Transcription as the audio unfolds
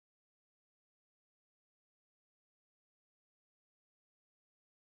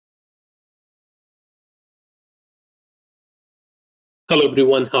Hello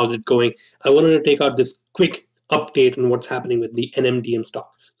everyone, how's it going? I wanted to take out this quick update on what's happening with the NNDM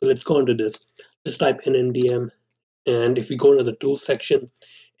stock. So let's go into this. Just type NNDM, and if we go into the tools section,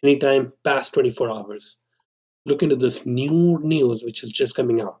 anytime past 24 hours, look into this new news which is just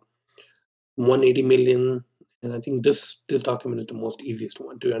coming out. 180 million, and I think this document is the most easiest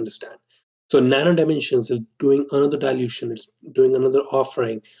one to understand. So Nano Dimensions is doing another dilution. It's doing another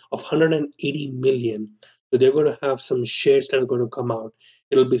offering of 180 million. So they're going to have some shares that are going to come out.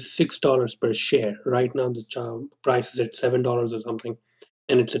 It'll be $6 per share. Right now the price is at $7 or something,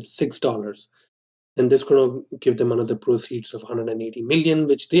 and it's at $6. And this is going to give them another proceeds of 180 million,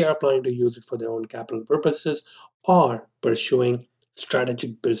 which they are planning to use it for their own capital purposes or pursuing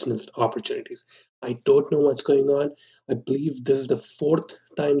strategic business opportunities. I don't know what's going on. I believe this is the fourth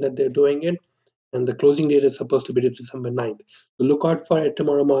time that they're doing it, and the closing date is supposed to be December 9th. So look out for it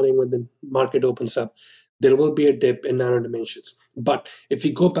tomorrow morning when the market opens up. There will be a dip in Nano Dimensions. But if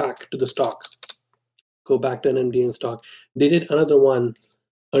you go back to the stock, go back to NNDM stock, they did another one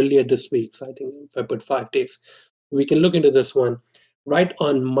earlier this week. So I think if I put 5 days, we can look into this one. Right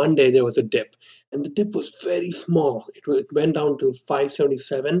on Monday, there was a dip, and the dip was very small. It went down to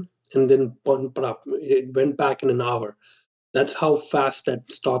 577 and then bumped up. It went back in an hour. That's how fast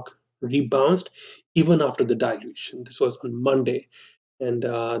that stock rebounded, even after the dilution. This was on Monday, and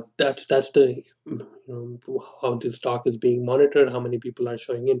that's the how this stock is being monitored, how many people are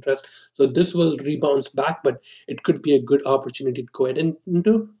showing interest. So this will rebound back, but it could be a good opportunity to go ahead and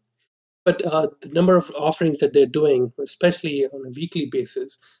do. But the number of offerings that they're doing, especially on a weekly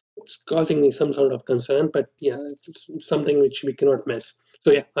basis, it's causing me some sort of concern. But yeah, it's something which we cannot miss.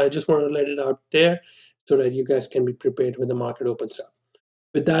 So yeah, I just want to let it out there so that you guys can be prepared when the market opens up.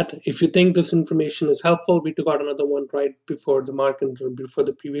 With that, if you think this information is helpful, we took out another one right before the market, before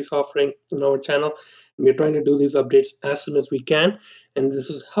the previous offering on our channel. And we're trying to do these updates as soon as we can. And this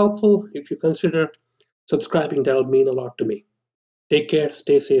is helpful. If you consider subscribing, that'll mean a lot to me. Take care,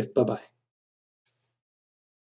 stay safe, bye-bye.